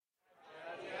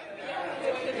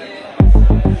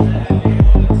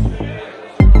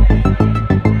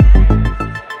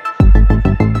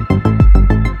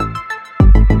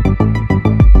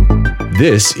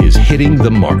This is Hitting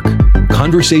the Mark.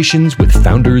 Conversations with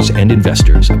founders and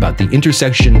investors about the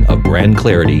intersection of brand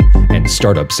clarity and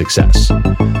startup success.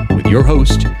 With your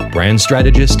host, brand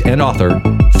strategist and author,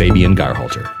 Fabian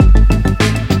Geyrhalter.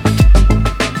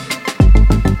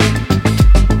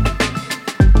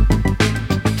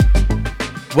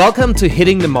 Welcome to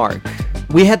Hitting the Mark.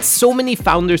 We had so many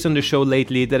founders on the show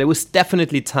lately that it was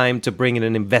definitely time to bring in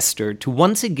an investor to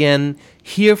once again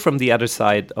hear from the other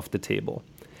side of the table.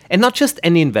 And not just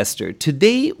any investor.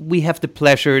 Today, we have the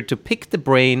pleasure to pick the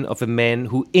brain of a man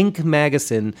who Inc.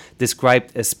 magazine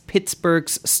described as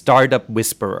Pittsburgh's startup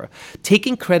whisperer,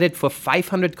 taking credit for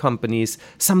 500 companies,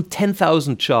 some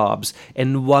 10,000 jobs,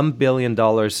 and $1 billion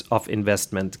of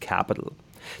investment capital.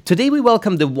 Today, we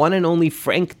welcome the one and only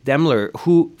Frank Demler,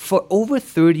 who for over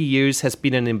 30 years has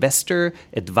been an investor,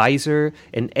 advisor,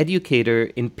 and educator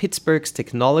in Pittsburgh's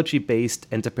technology-based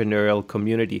entrepreneurial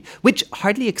community, which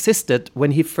hardly existed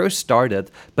when he first started,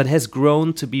 but has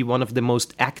grown to be one of the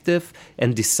most active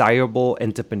and desirable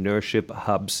entrepreneurship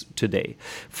hubs today.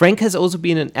 Frank has also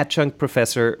been an adjunct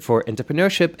professor for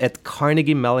entrepreneurship at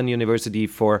Carnegie Mellon University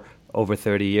for over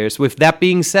 30 years. With that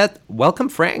being said, welcome,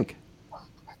 Frank.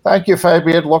 Thank you,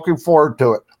 Fabian. Looking forward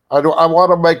to it. I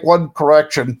want to make one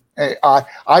correction.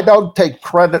 I don't take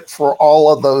credit for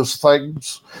all of those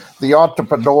things. The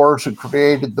entrepreneurs who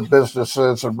created the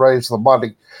businesses and raised the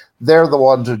money, they're the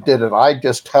ones who did it. I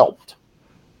just helped.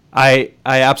 I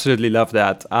absolutely love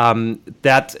that.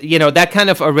 That kind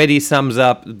of already sums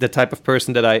up the type of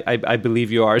person that I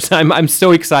believe you are. So I'm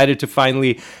so excited to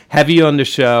finally have you on the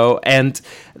show. And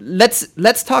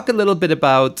let's talk a little bit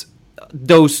about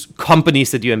those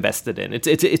companies that you invested in.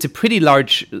 It's a pretty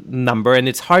large number, and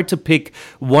it's hard to pick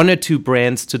one or two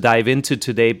brands to dive into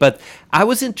today. But I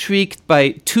was intrigued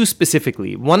by two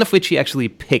specifically, one of which you actually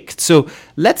picked. So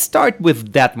let's start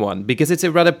with that one, because it's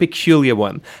a rather peculiar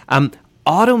one.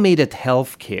 Automated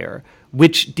Healthcare,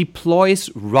 which deploys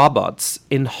robots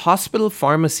in hospital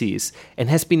pharmacies and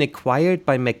has been acquired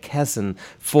by McKesson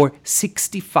for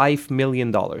 $65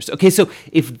 million. Okay, so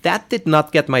if that did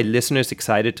not get my listeners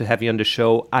excited to have you on the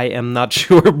show, I am not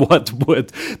sure what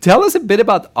would. Tell us a bit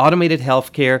about Automated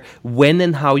Healthcare, when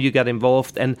and how you got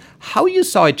involved, and how you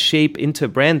saw it shape into a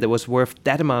brand that was worth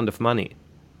that amount of money.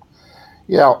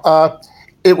 Yeah,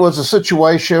 it was a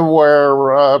situation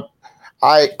where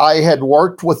I had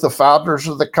worked with the founders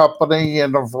of the company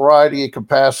in a variety of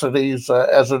capacities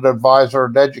as an advisor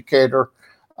and educator.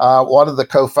 One of the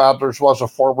co-founders was a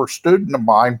former student of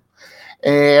mine,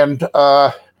 and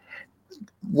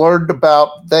learned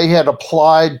about they had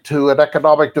applied to an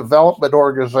economic development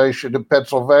organization in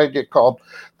Pennsylvania called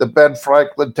the Ben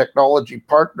Franklin Technology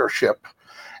Partnership,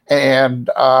 and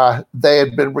they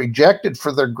had been rejected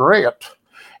for their grant.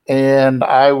 And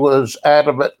I was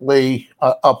adamantly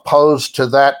opposed to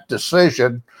that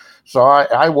decision. So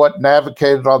I went and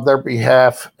advocated on their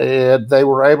behalf, and they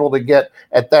were able to get,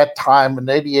 at that time, an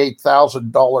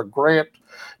 $88,000 grant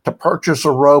to purchase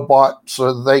a robot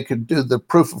so they could do the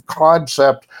proof of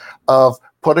concept of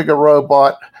putting a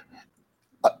robot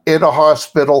in a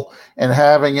hospital and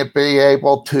having it be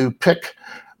able to pick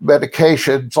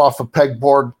medications off a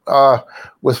pegboard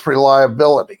with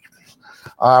reliability.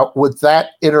 With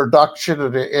that introduction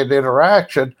and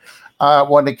interaction,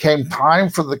 when it came time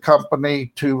for the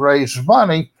company to raise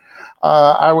money,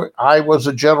 I was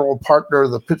a general partner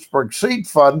of the Pittsburgh Seed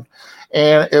Fund,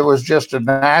 and it was just a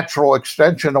natural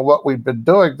extension of what we've been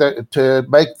doing to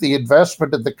make the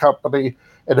investment in the company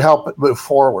and help it move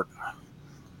forward.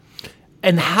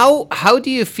 And how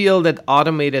do you feel that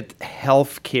Automated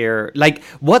Healthcare, like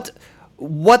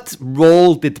what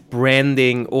role did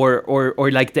branding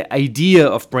or like the idea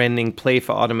of branding play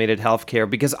for Automated Healthcare?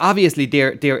 Because obviously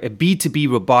they're a B2B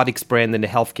robotics brand in the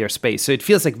healthcare space, so it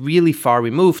feels like really far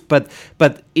removed, but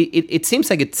it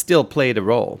seems like it still played a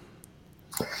role.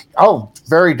 Oh,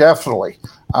 very definitely.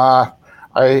 I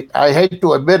hate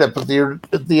to admit it, but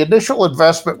the initial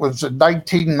investment was in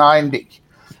 1990.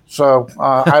 So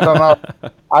I don't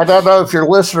know. I don't know if your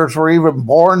listeners were even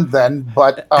born then,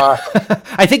 but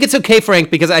I think it's okay, Frank,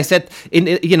 because I said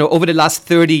over the last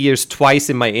 30 years twice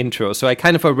in my intro, so I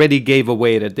kind of already gave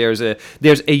away that there's a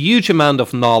huge amount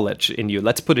of knowledge in you.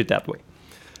 Let's put it that way.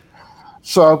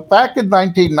 So back in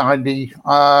 1990,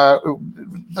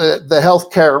 the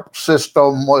healthcare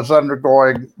system was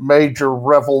undergoing major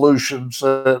revolutions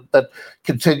that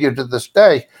continue to this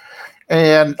day.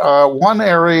 And one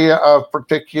area of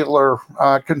particular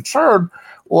concern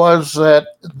was that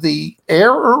the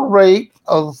error rate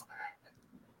of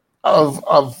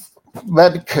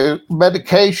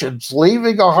medications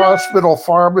leaving a hospital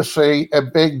pharmacy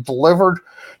and being delivered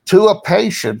to a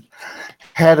patient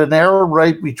had an error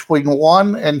rate between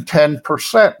 1 and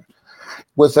 10%,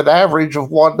 with an average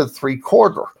of 1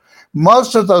 3/4.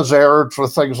 Most of those errors were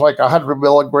things like 100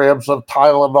 milligrams of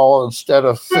Tylenol instead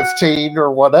of 15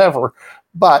 or whatever,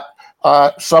 but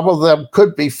some of them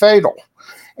could be fatal.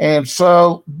 And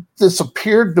so this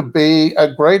appeared to be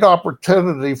a great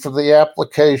opportunity for the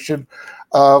application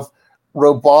of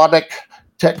robotic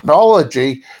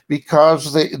technology,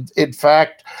 because in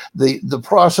fact the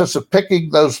process of picking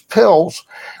those pills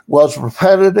was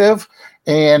repetitive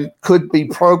and could be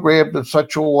programmed in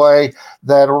such a way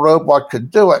that a robot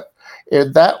could do it.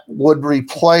 And that would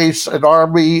replace an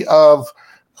army of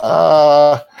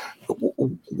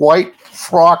white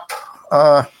frocked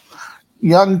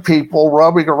young people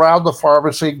roaming around the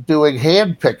pharmacy doing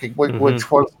hand picking, which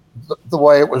was the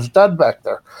way it was done back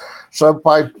there. So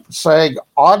by saying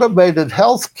automated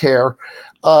healthcare,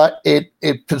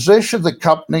 it positioned the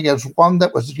company as one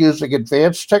that was using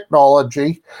advanced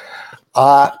technology.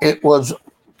 It was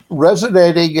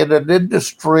resonating in an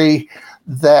industry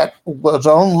that was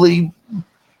only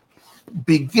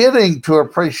beginning to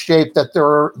appreciate that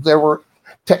there were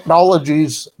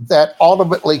technologies that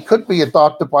ultimately could be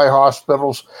adopted by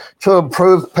hospitals to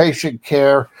improve patient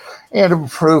care and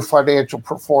improve financial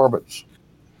performance.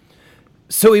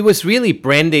 So it was really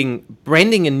branding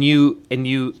a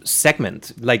new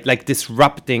segment, like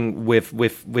disrupting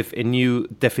with a new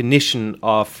definition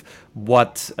of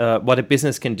what a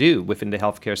business can do within the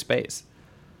healthcare space.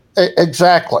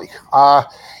 Exactly.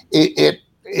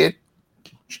 It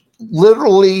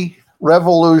literally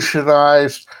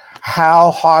revolutionized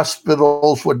how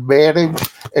hospitals would manage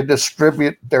and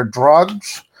distribute their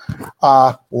drugs.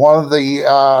 One of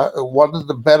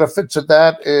the benefits of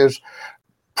that is,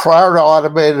 prior to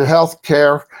automated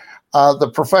healthcare,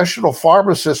 the professional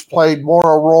pharmacist played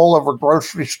more a role of a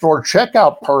grocery store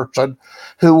checkout person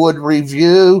who would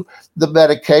review the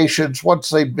medications once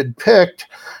they've been picked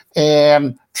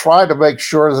and try to make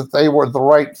sure that they were the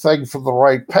right thing for the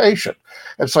right patient.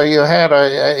 And so you had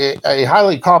a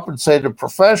highly compensated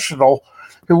professional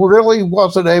who really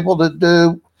wasn't able to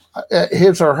do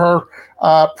his or her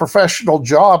professional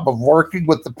job of working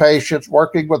with the patients,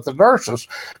 working with the nurses,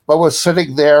 but was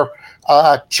sitting there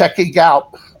checking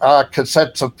out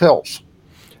cassettes of pills.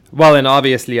 Well, and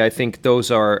obviously, I think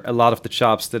those are a lot of the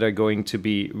jobs that are going to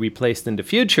be replaced in the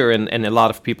future, and a lot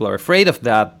of people are afraid of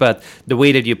that. But the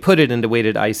way that you put it and the way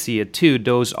that I see it too,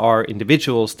 those are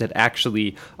individuals that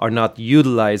actually are not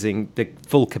utilizing the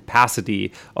full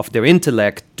capacity of their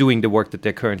intellect doing the work that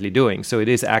they're currently doing. So it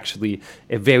is actually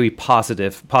a very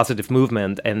positive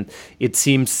movement, and it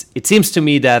seems to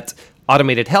me that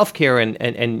automated healthcare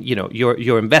and you know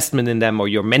your investment in them or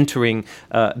your mentoring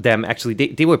them, actually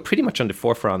they were pretty much on the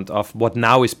forefront of what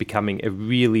now is becoming a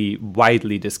really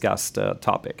widely discussed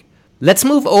topic. Let's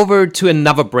move over to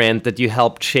another brand that you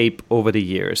helped shape over the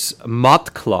years,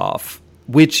 ModCloth,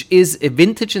 which is a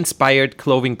vintage-inspired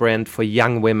clothing brand for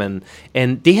young women.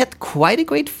 And they had quite a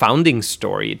great founding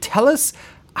story. Tell us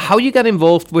how you got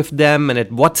involved with them, and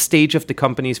at what stage of the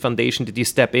company's foundation did you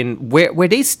step in? Were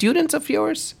they students of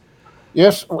yours?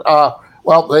 Yes.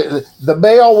 Well, the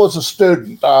male was a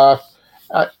student,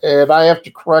 and I have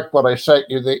to correct what I sent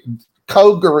you. The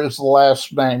Koger is the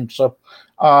last name. So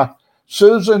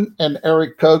Susan and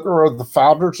Eric Koger are the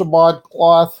founders of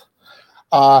ModCloth.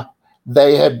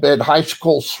 They had been high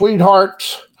school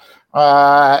sweethearts.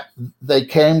 They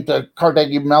came to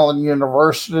Carnegie Mellon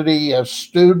University as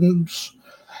students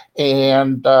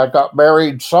and got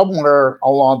married somewhere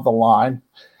along the line.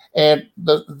 And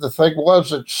the thing was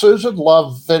that Susan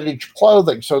loved vintage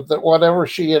clothing, so that whenever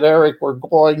she and Eric were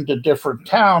going to different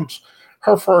towns,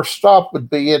 her first stop would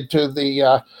be into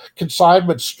the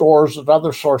consignment stores and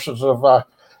other sources of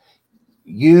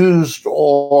used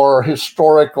or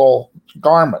historical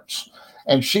garments.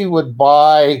 And she would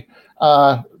buy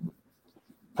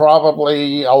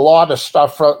probably a lot of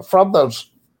stuff from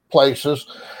those places.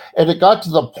 And it got to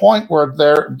the point where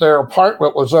their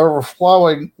apartment was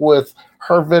overflowing with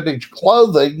her vintage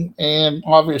clothing, and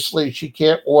obviously she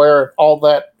can't wear it all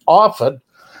that often.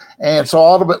 And so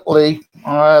ultimately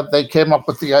they came up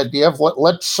with the idea of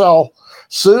let's sell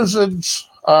Susan's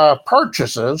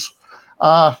purchases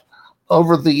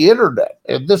over the internet.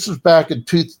 And this is back in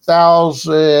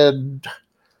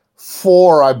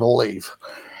 2004, I believe.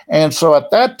 And so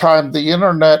at that time, the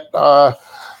internet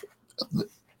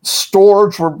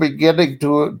stores were beginning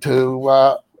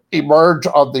to emerge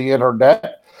on the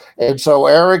internet. And so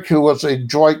Eric, who was a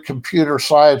joint computer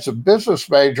science and business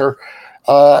major,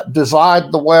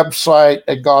 designed the website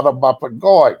and got them up and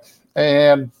going.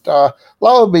 And lo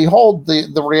and behold,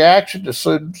 the reaction to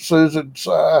Susan's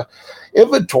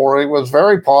inventory was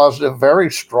very positive, very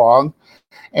strong.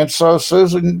 And so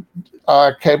Susan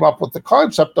came up with the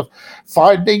concept of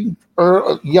finding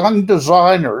young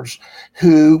designers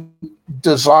who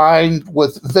designed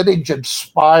with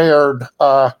vintage-inspired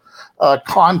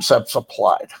concepts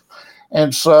applied.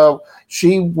 And so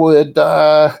she would,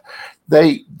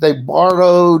 they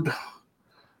borrowed,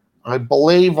 I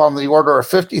believe, on the order of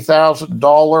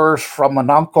 $50,000 from an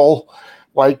uncle,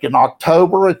 like in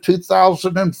October of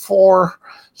 2004,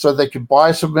 so they could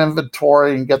buy some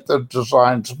inventory and get the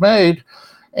designs made.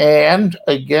 And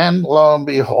again, lo and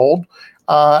behold,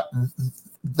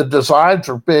 the designs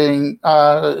are being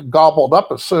gobbled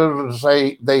up as soon as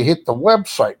they hit the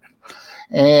website.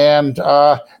 And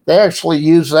they actually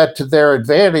use that to their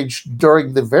advantage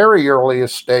during the very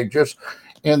earliest stages,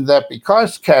 in that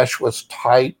because cash was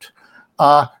tight,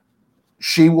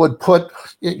 she would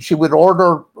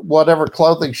order whatever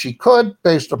clothing she could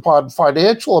based upon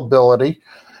financial ability,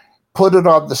 put it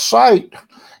on the site,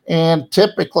 and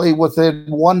typically within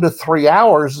 1 to 3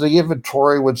 hours, the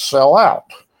inventory would sell out.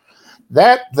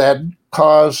 That then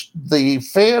caused the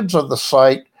fans of the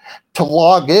site to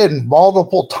log in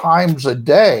multiple times a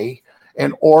day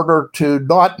in order to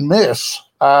not miss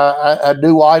a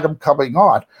new item coming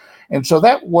on. And so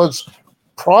that was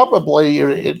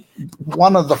probably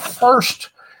one of the first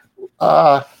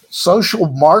social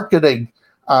marketing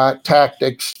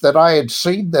tactics that I had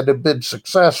seen that had been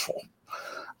successful.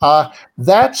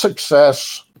 That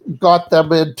success got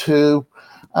them into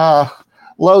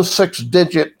low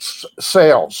six-digit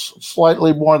sales,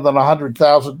 slightly more than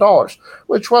 $100,000,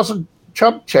 which wasn't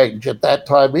chump change at that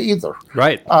time either.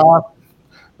 Right.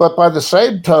 But by the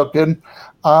same token,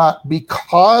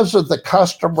 because of the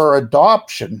customer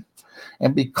adoption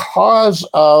and because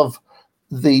of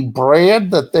the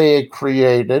brand that they had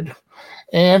created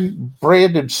and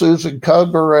branded Susan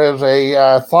Koger as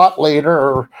a thought leader,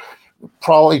 or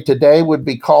probably today would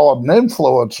be called an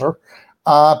influencer,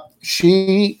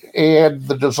 she and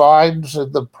the designs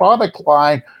and the product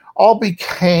line all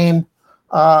became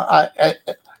a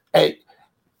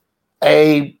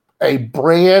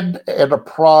brand and a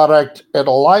product and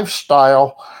a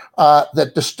lifestyle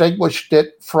that distinguished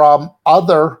it from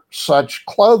other such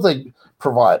clothing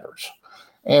providers.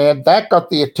 And that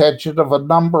got the attention of a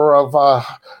number of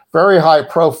very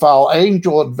high-profile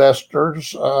angel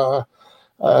investors,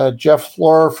 Jeff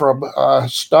Fleur from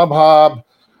StubHub,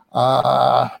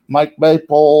 Mike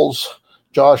Maples,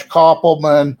 Josh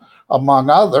Koppelman, among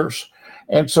others.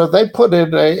 And so they put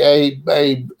in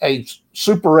a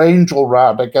super angel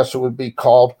round, I guess it would be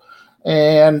called.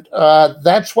 And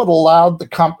that's what allowed the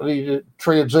company to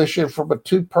transition from a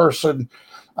two-person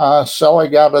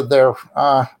selling out of their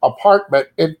apartment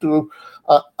into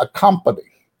a company.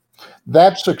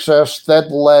 That success then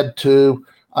led to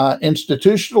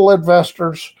institutional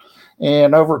investors.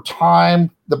 And over time,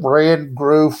 the brand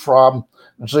grew from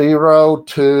zero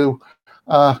to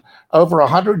over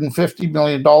 $150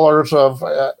 million of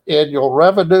annual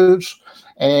revenues.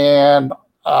 And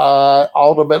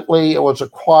ultimately, it was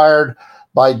acquired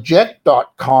by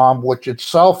Jet.com, which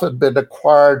itself had been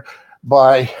acquired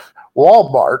by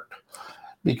Walmart,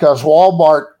 because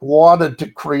Walmart wanted to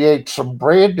create some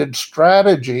branded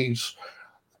strategies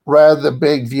rather than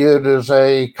being viewed as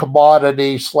a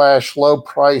commodity / low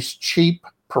price, cheap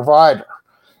provider.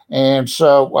 And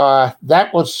so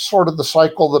that was sort of the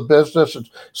cycle of the business. It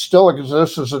still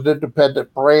exists as an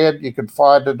independent brand. You can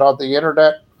find it on the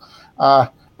internet.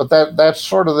 But that's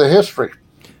sort of the history.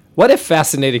 What a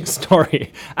fascinating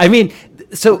story. I mean,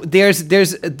 so there's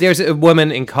a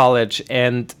woman in college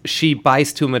and she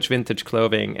buys too much vintage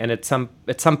clothing, and at some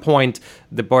point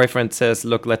the boyfriend says,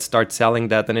 look, let's start selling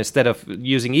that, and instead of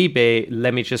using eBay,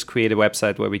 let me just create a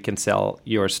website where we can sell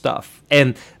your stuff.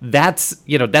 And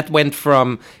that went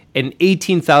from an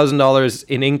 $18,000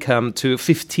 in income to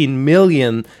 $15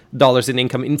 million in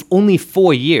income in only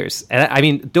 4 years. And I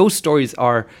mean, those stories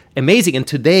are amazing. And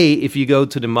today, if you go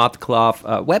to the ModCloth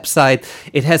website,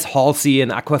 it has Halsey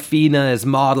and Aquafina as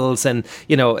models, and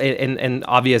and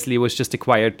obviously it was just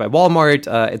acquired by Walmart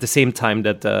at the same time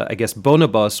that I guess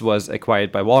Bonobos was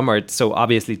acquired by Walmart. So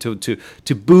obviously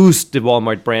to boost the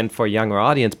Walmart brand for a younger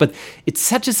audience. But it's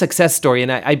such a success story, and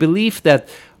I believe that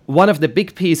one of the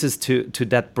big pieces to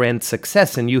that brand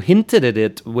success, and you hinted at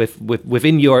it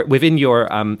within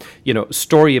your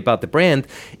story about the brand,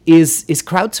 is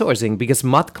crowdsourcing, because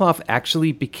ModCloth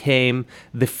actually became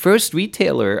the first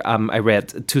retailer I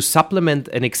read to supplement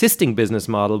an existing business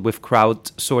model with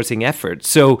crowdsourcing efforts.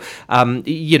 So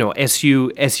as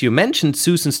you mentioned,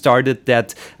 Susan started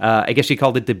that I guess she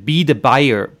called it the Be the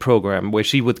Buyer program, where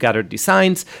she would gather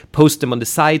designs, post them on the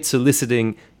site,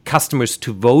 soliciting customers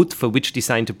to vote for which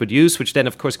design to produce, which then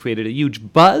of course created a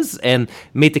huge buzz and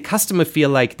made the customer feel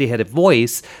like they had a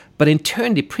voice. But in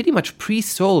turn, they pretty much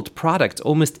pre-sold products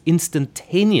almost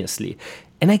instantaneously.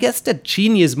 And I guess that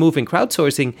genius move in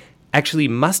crowdsourcing actually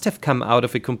must have come out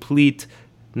of a complete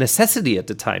necessity at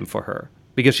the time for her,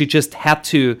 because she just had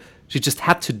to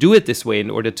do it this way in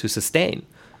order to sustain.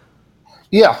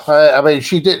 Yeah, I mean,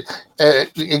 she did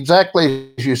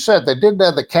exactly as you said. They didn't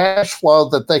have the cash flow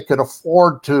that they could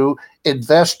afford to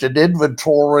invest in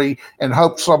inventory and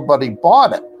hope somebody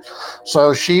bought it.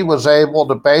 So she was able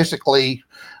to basically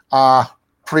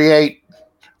create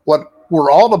what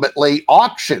were ultimately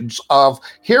auctions of,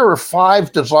 here are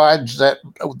 5 designs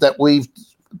that we've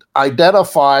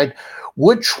identified.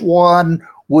 Which one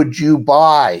would you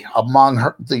buy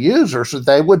among the users? And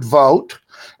they would vote.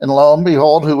 And lo and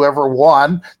behold, whoever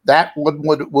won, that one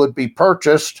would be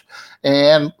purchased,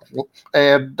 and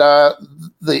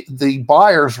the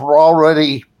buyers were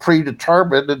already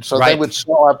predetermined, and so right. They would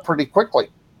sell out pretty quickly.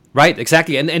 Right,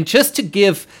 exactly. And just to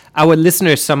give our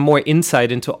listeners some more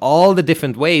insight into all the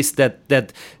different ways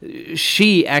that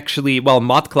she actually,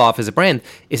 ModCloth as a brand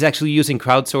is actually using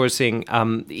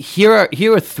crowdsourcing. Here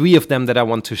are 3 of them that I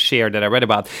want to share that I read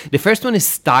about. The first one is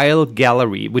Style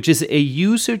Gallery, which is a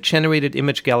user-generated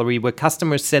image gallery where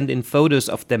customers send in photos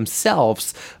of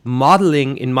themselves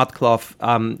modeling in ModCloth,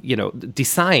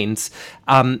 designs.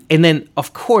 And then,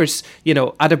 of course,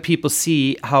 other people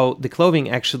see how the clothing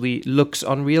actually looks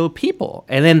on real people.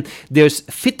 And then there's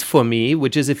Fit For Me,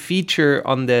 which is a feature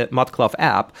on the ModCloth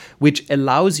app, which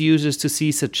allows users to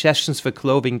see suggestions for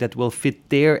clothing that will fit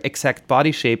their exact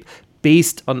body shape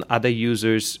based on other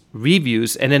users'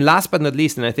 reviews. And then last but not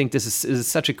least, and I think this is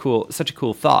such a cool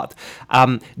thought,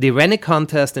 they ran a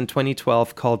contest in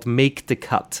 2012 called Make the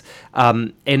Cut.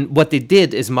 And what they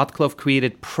did is ModCloth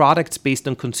created products based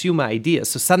on consumer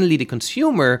ideas. So suddenly the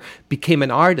consumer became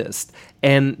an artist,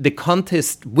 and the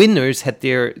contest winners had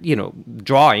their,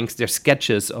 drawings, their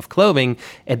sketches of clothing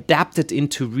adapted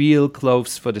into real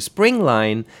clothes for the spring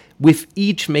line, with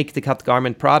each Make the Cut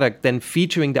garment product then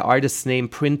featuring the artist's name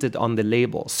printed on the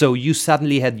label. So you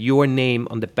suddenly had your name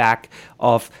on the back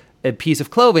of a piece of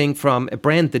clothing from a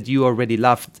brand that you already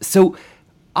loved. So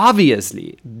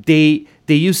obviously, they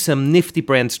used some nifty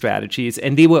brand strategies,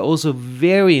 and they were also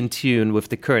very in tune with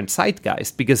the current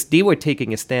zeitgeist, because they were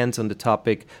taking a stance on the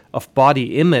topic of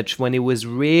body image when it was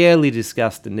rarely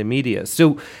discussed in the media.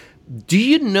 So do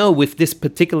you know, with this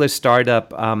particular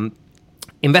startup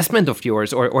investment of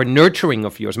yours, or nurturing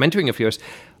of yours, mentoring of yours,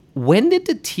 when did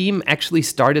the team actually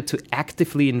started to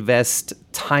actively invest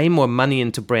time or money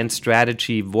into brand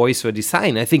strategy, voice, or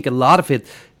design? I think a lot of it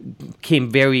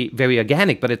came very, very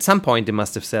organic, but at some point they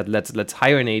must have said, let's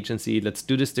hire an agency, let's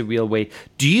do this the real way.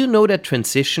 Do you know that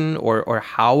transition, or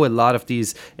how a lot of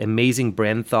these amazing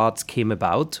brand thoughts came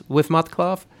about with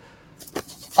ModCloth?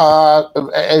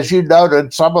 As you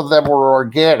noted, some of them were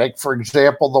organic. For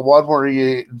example, the one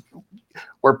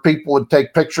where people would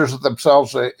take pictures of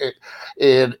themselves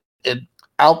in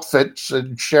outfits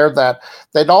and share that.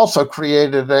 They'd also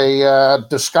created a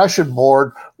discussion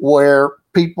board where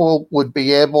people would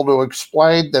be able to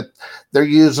explain that they're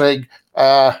using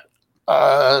a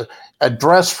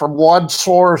dress from one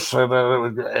source, and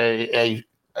a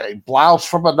blouse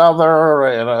from another,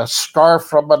 and a scarf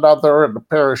from another, and a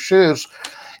pair of shoes.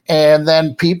 And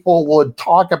then people would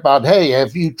talk about, hey,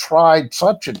 have you tried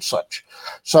such and such?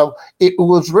 So it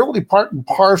was really part and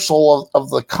parcel of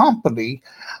the company.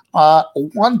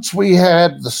 Once we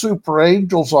had the Super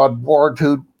Angels on board,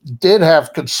 who did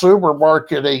have consumer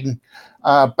marketing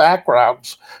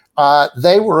backgrounds,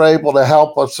 they were able to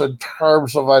help us in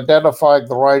terms of identifying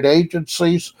the right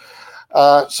agencies.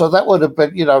 So that would have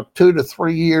been, 2 to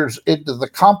 3 years into the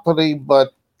company, but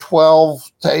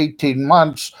 12 to 18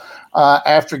 months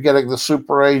after getting the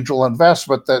Super Angel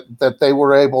investment, that they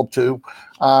were able to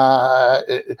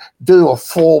do a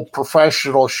full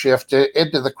professional shift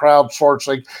into the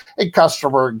crowdsourcing and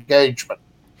customer engagement.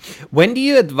 When do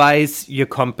you advise your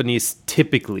companies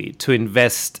typically to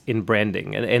invest in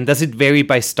branding? And does it vary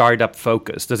by startup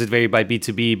focus? Does it vary by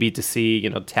B2B,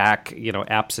 B2C, tech,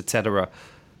 apps, etc.?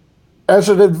 As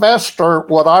an investor,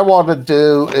 what I want to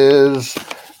do is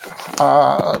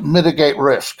mitigate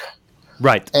risk.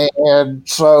 Right. And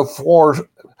so for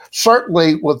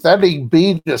certainly with any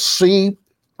B2C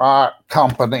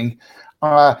company,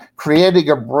 creating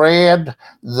a brand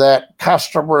that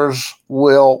customers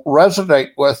will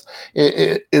resonate with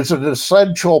is an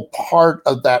essential part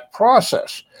of that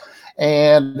process.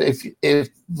 And if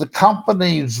the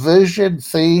company's vision,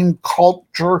 theme,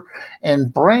 culture,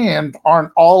 and brand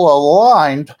aren't all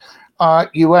aligned,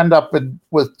 you end up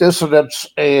with dissonance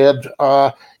and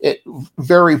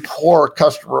very poor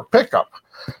customer pickup.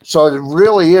 So it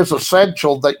really is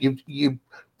essential that you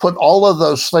put all of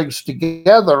those things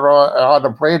together on a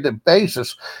branded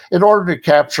basis in order to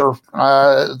capture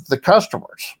the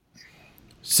customers.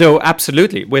 So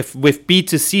absolutely, with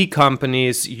B2C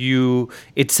companies,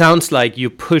 it sounds like you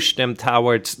push them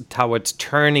towards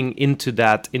turning into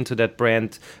that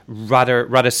brand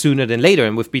rather sooner than later.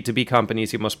 And with B2B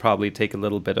companies, you must probably take a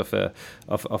little bit of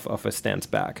a stance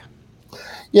back.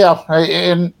 Yeah,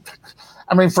 and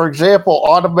I mean, for example,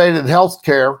 Automated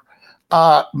Healthcare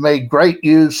made great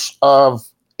use of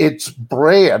its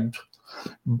brand,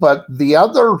 but the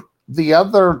other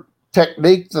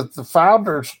technique that the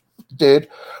founders did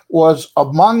was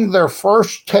among their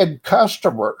first 10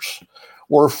 customers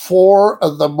were 4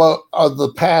 of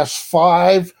the past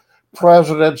 5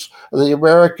 presidents of the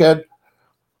American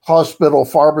Hospital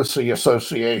Pharmacy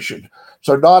Association.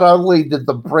 So not only did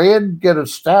the brand get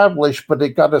established, but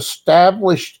it got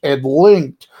established and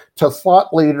linked to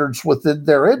thought leaders within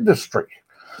their industry.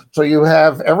 So you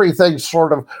have everything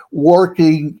sort of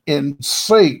working in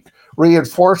sync,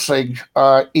 reinforcing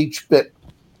each bit.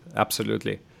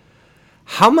 Absolutely.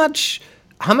 How much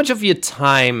of your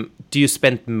time do you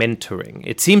spend mentoring?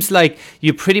 It seems like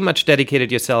you pretty much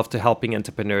dedicated yourself to helping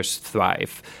entrepreneurs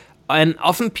thrive. And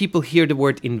often people hear the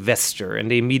word investor and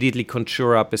they immediately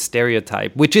conjure up a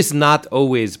stereotype, which is not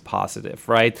always positive,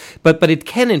 right? But it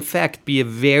can, in fact, be a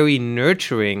very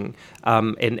nurturing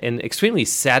and extremely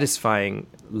satisfying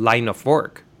line of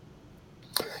work.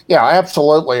 Yeah,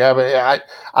 absolutely. I mean,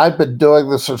 I've been doing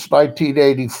this since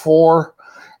 1984,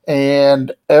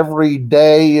 and every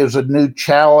day is a new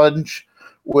challenge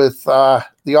with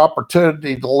the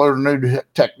opportunity to learn new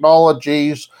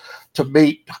technologies, to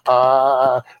meet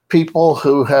people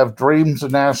who have dreams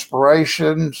and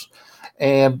aspirations,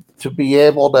 and to be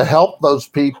able to help those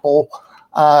people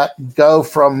go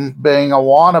from being a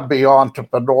wannabe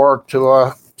entrepreneur to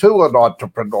an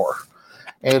entrepreneur.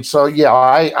 And so, yeah,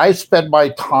 I spend my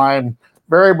time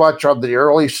very much on the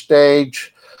early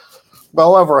stage.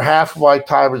 Well over half of my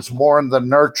time is more in the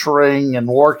nurturing and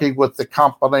working with the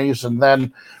companies. And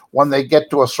then when they get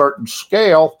to a certain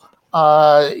scale,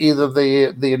 either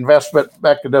the investment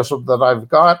mechanism that I've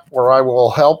got, where I will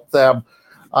help them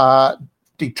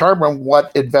determine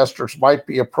what investors might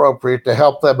be appropriate to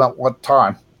help them at what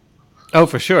time. Oh,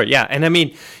 for sure. Yeah. And I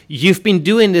mean, you've been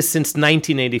doing this since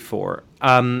 1984.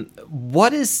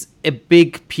 What is a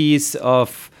big piece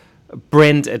of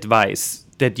brand advice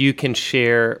that you can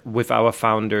share with our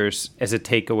founders as a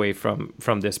takeaway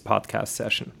from this podcast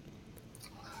session?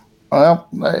 Well,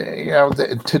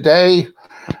 today,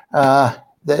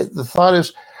 the thought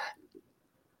is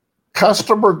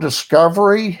customer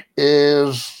discovery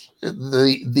is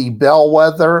the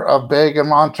bellwether of being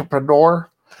an entrepreneur.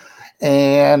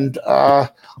 And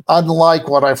unlike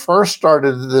when I first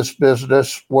started this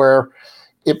business, where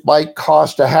it might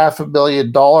cost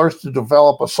 $500,000 to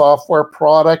develop a software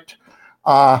product,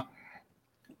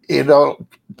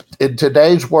 in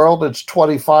today's world, it's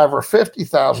 $25,000 or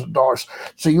 $50,000.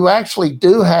 So you actually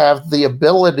do have the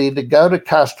ability to go to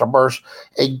customers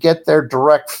and get their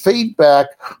direct feedback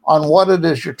on what it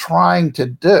is you're trying to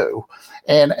do.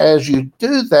 And as you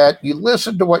do that, you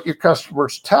listen to what your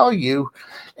customers tell you,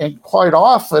 and quite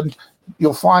often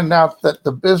you'll find out that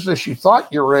the business you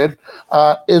thought you're in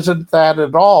isn't that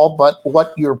at all, but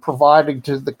what you're providing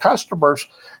to the customers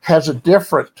has a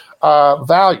different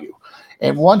value.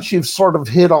 And once you've sort of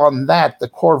hit on that, the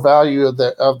core value of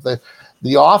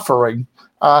the offering,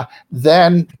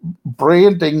 then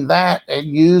branding that and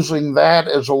using that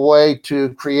as a way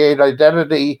to create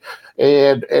identity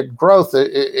and growth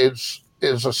is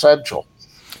essential.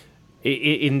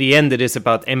 In the end, it is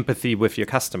about empathy with your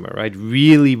customer, right?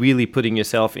 Really, really putting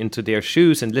yourself into their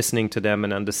shoes and listening to them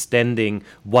and understanding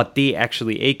what they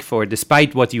actually ache for,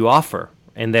 despite what you offer,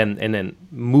 and then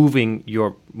moving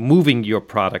your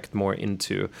product more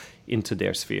into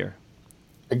their sphere.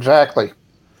 Exactly.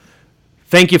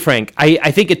 Thank you, Frank. I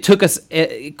think it took us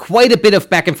quite a bit of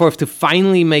back and forth to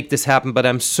finally make this happen, but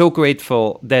I'm so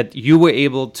grateful that you were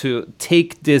able to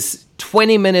take this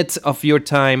 20 minutes of your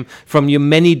time from your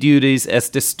many duties as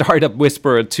the startup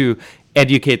whisperer to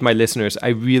educate my listeners. I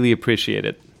really appreciate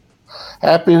it.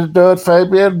 Happy to do it,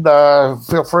 Fabian.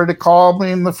 Feel free to call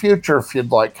me in the future if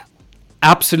you'd like.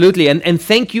 Absolutely. And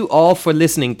thank you all for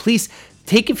listening. Please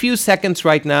take a few seconds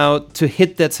right now to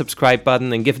hit that subscribe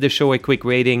button and give the show a quick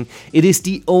rating. It is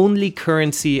the only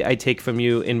currency I take from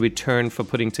you in return for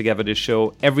putting together this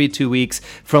show every 2 weeks,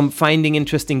 from finding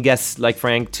interesting guests like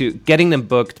Frank to getting them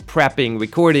booked, prepping,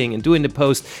 recording, and doing the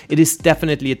post. It is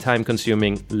definitely a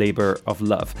time-consuming labor of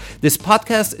love. This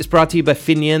podcast is brought to you by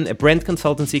Finian, a brand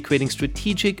consultancy creating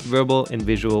strategic, verbal, and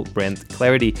visual brand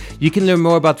clarity. You can learn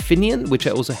more about Finian, which I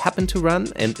also happen to run,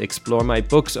 and explore my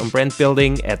books on brand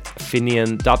building at Finian.com.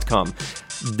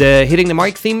 The Hitting the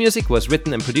Mark theme music was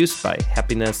written and produced by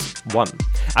Happiness One.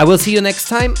 I will see you next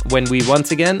time when we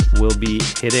once again will be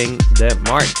hitting the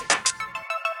mark.